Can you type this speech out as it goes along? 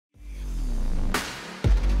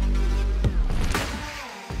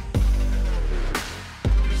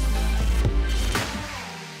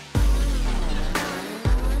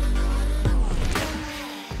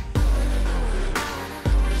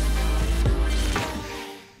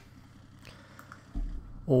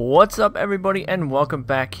What's up, everybody, and welcome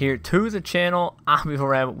back here to the channel. I'm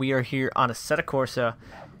EvlRabbit. We are here on Assetto Corsa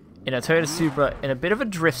in a Toyota Supra in a bit of a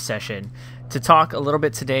drift session to talk a little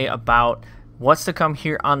bit today about what's to come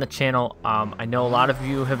here on the channel. I know a lot of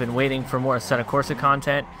you have been waiting for more Assetto Corsa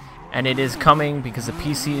content, and it is coming because the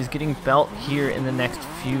PC is getting built here in the next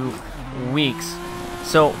few weeks.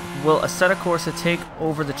 So will Assetto Corsa take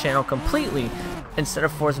over the channel completely instead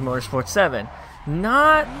of Forza Motorsport 7?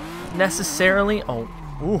 Not necessarily.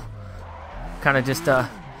 Ooh, kind of just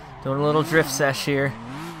doing a little drift sesh here.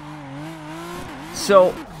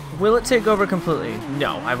 So, will it take over completely?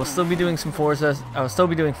 No, I will still be doing some Forza. I will still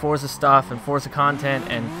be doing Forza stuff and Forza content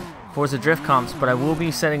and Forza drift comps, but I will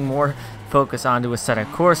be setting more focus onto Assetto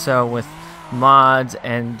Corsa with mods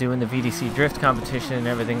and doing the VDC drift competition and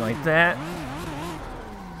everything like that.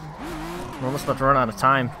 We're almost about to run out of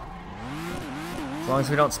time. As long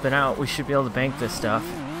as we don't spin out, we should be able to bank this stuff.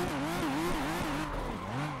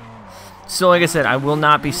 So like I said, I will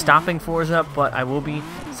not be stopping Forza, but I will be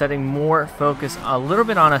setting more focus a little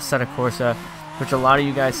bit on Assetto Corsa, which a lot of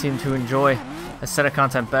you guys seem to enjoy Assetto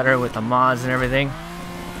content better with the mods and everything.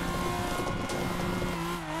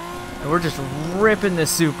 And we're just ripping this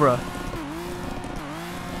Supra.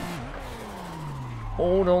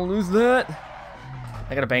 Oh, don't lose that.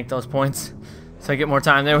 I gotta bank those points so I get more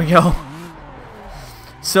time. There we go.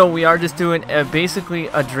 So we are just doing basically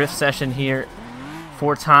a drift session here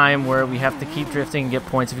for time where we have to keep drifting and get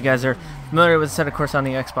points. If you guys are familiar with Assetto Corsa on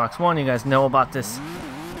the Xbox One, you guys know about this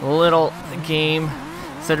little game.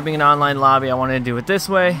 Instead of being an online lobby, I wanted to do it this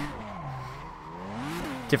way.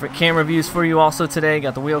 Different camera views for you also today.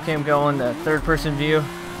 Got the wheel cam going, the third person view,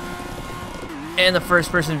 and the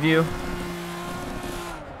first person view.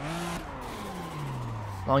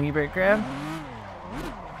 Long e-brake grab.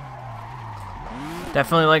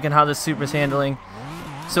 Definitely liking how this Supra's handling.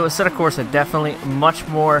 So Assetto Corsa, definitely much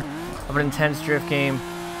more of an intense drift game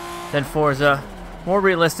than Forza. More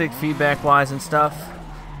realistic feedback-wise and stuff.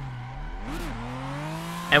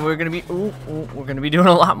 And we're gonna be doing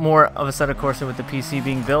a lot more of Assetto Corsa with the PC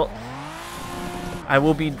being built. I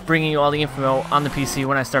will be bringing you all the info on the PC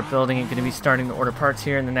when I start building it. Going to be starting to order parts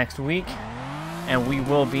here in the next week, and we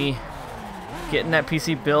will be getting that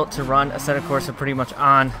PC built to run Assetto Corsa pretty much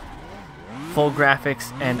on full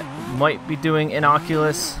graphics, and might be doing an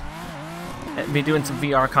Oculus and be doing some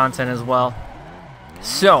VR content as well.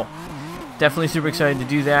 So definitely super excited to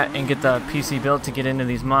do that and get the PC built to get into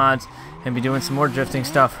these mods and be doing some more drifting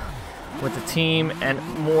stuff with the team and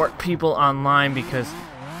more people online, because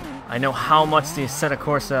I know how much the Assetto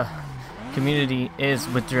Corsa community is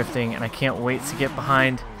with drifting, and I can't wait to get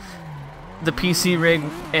behind the PC rig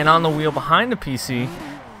and on the wheel behind the PC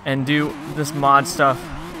and do this mod stuff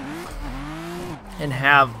and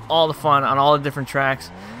have all the fun on all the different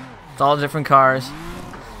tracks with all the different cars.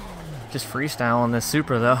 Just freestyling this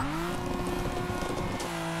Supra though.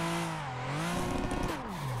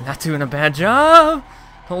 Not doing a bad job.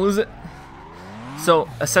 Don't lose it. So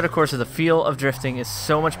Assetto Corsa, the feel of drifting is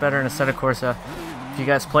so much better in Assetto Corsa. If you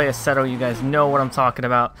guys play Assetto, you guys know what I'm talking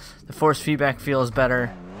about. The force feedback feel is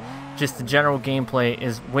better. Just the general gameplay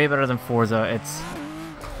is way better than Forza. It's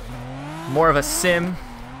more of a sim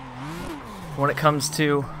when it comes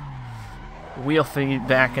to wheel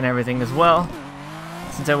feedback and everything as well.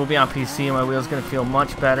 Since I will be on PC, my wheel's going to feel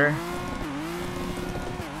much better.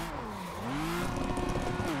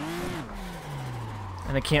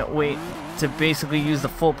 And I can't wait to basically use the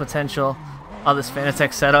full potential of this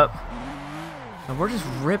Fanatec setup. And we're just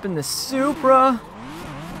ripping the Supra.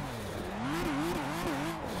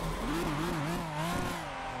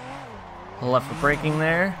 Left for braking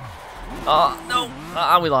there. Oh,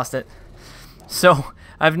 no. We lost it. So,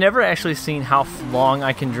 I've never actually seen how long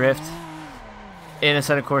I can drift in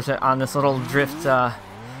Assetto Corsa on this little drift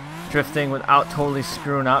thing without totally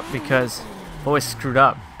screwing up, because I've always screwed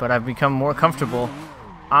up. But I've become more comfortable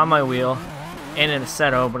on my wheel and in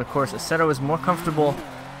Assetto. But of course, Assetto is more comfortable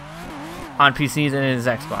on PC than it is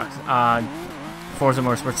Xbox. Forza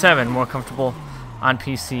Motorsport 7, more comfortable on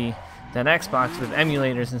PC than Xbox with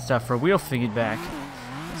emulators and stuff for wheel feedback.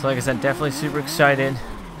 So like I said, definitely super excited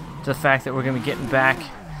to the fact that we're going to be getting back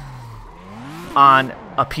on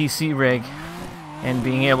a PC rig and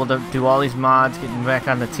being able to do all these mods, getting back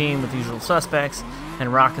on the team with Usual Suspects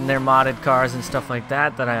and rocking their modded cars and stuff like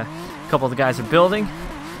that a couple of the guys are building.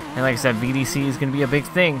 And like I said, VDC is going to be a big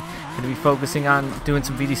thing. Going to be focusing on doing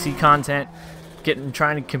some VDC content,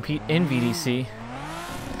 trying to compete in VDC. If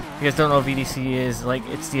you guys don't know what VDC is, like,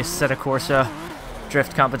 it's the Assetto Corsa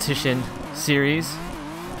drift competition series.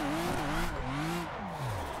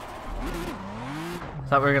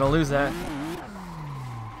 Thought we were going to lose that.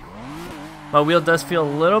 My wheel does feel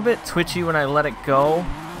a little bit twitchy when I let it go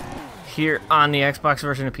here on the Xbox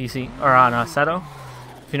version of PC, or on Assetto.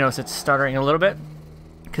 If you notice, it's stuttering a little bit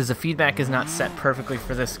because the feedback is not set perfectly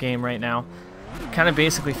for this game right now. Kind of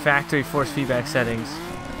basically factory force feedback settings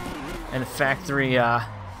and factory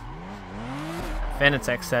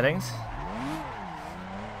Fanatec settings.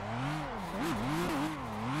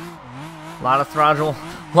 A lot of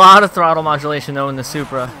throttle modulation though in the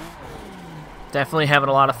Supra. Definitely having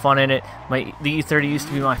a lot of fun in it. The E30 used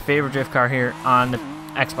to be my favorite drift car here on the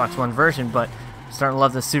Xbox One version, but I'm starting to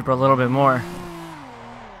love the Supra a little bit more.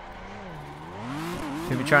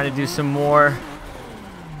 Maybe trying to do some more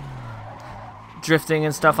drifting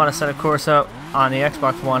and stuff on Assetto Corsa on the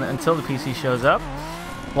Xbox One until the PC shows up.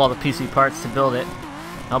 Well, the PC parts to build it.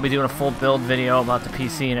 I'll be doing a full build video about the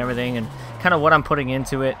PC and everything and kind of what I'm putting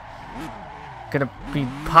into it. Gonna be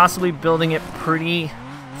possibly building it pretty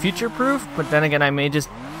future-proof, but then again, I may just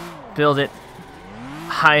build it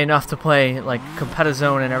high enough to play like competitive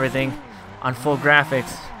zone and everything on full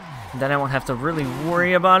graphics. And then I won't have to really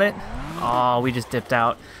worry about it. Oh, we just dipped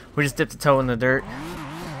out. We just dipped a toe in the dirt.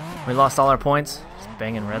 We lost all our points. Just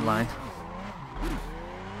banging red line.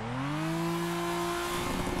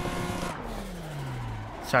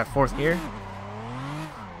 Let's try fourth gear.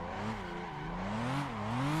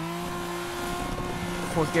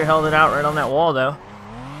 Fourth gear held it out right on that wall though.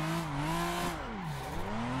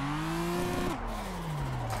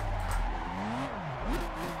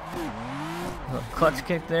 Little clutch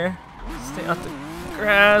kick there. Stay off the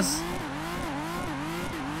grass.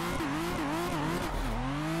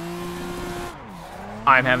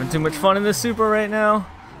 I'm having too much fun in this Supra right now.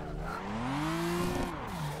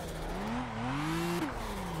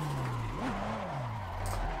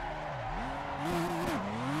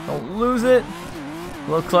 Don't lose it. A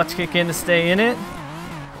little clutch kick in to stay in it.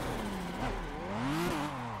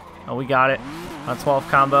 Oh, we got it. On 12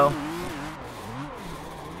 combo.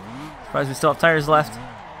 Surprised we still have tires left.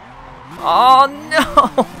 Oh,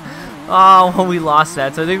 no! Oh, well, we lost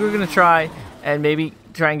that. So I think we're going to try and maybe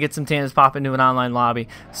try and get some tandems pop into an online lobby.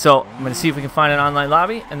 So I'm going to see if we can find an online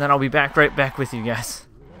lobby, and then I'll be right back with you guys.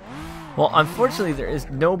 Well, unfortunately, there is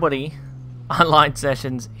nobody online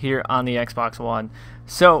sessions here on the Xbox One.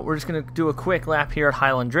 So we're just going to do a quick lap here at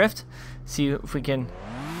Highland Drift. See if we can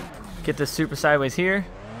get this super sideways here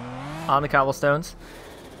on the cobblestones.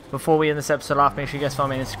 Before we end this episode off, make sure you guys follow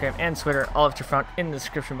me on Instagram and Twitter, all up to front in the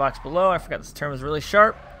description box below. I forgot this term was really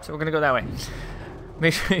sharp, so we're going to go that way.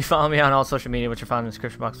 Make sure you follow me on all social media, which are found in the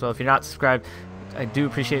description box below. If you're not subscribed, I do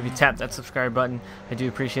appreciate if you tap that subscribe button. I do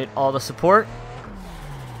appreciate all the support.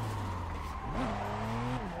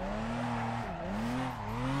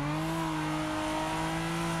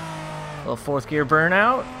 A little fourth gear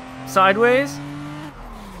burnout, sideways.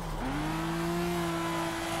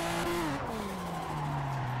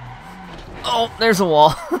 Oh, there's a wall.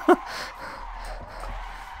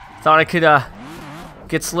 Thought I could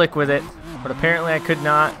get slick with it, but apparently I could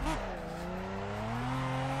not.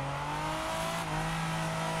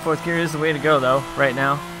 Fourth gear is the way to go though, right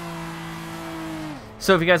now.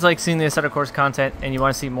 So if you guys like seeing the Assetto Corsa content and you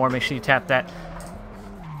want to see more, make sure you tap that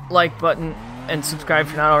like button and subscribe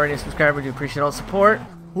if you're not already a subscriber. We do appreciate all the support.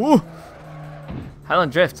 Woo!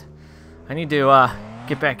 Highland Drift. I need to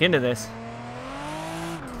get back into this.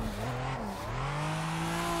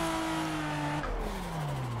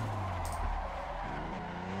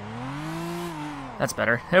 That's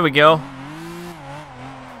better. There we go.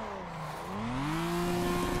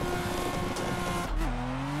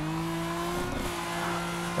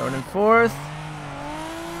 Going in fourth.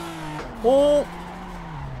 Oh!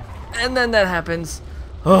 And then that happens.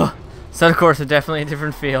 Oh, so of course, definitely a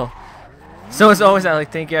different feel. So as always, I'd like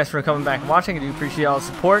to thank you guys for coming back and watching. I do appreciate all the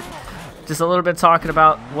support. Just a little bit talking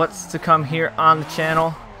about what's to come here on the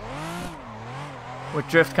channel with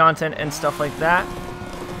drift content and stuff like that.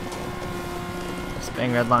 Just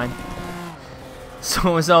bang red line.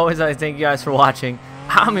 So as always, I thank you guys for watching.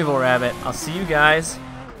 I'm EvlRabbit. I'll see you guys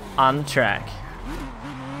on the track.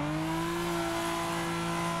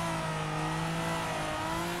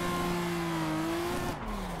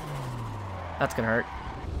 That's gonna hurt.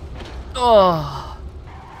 Oh.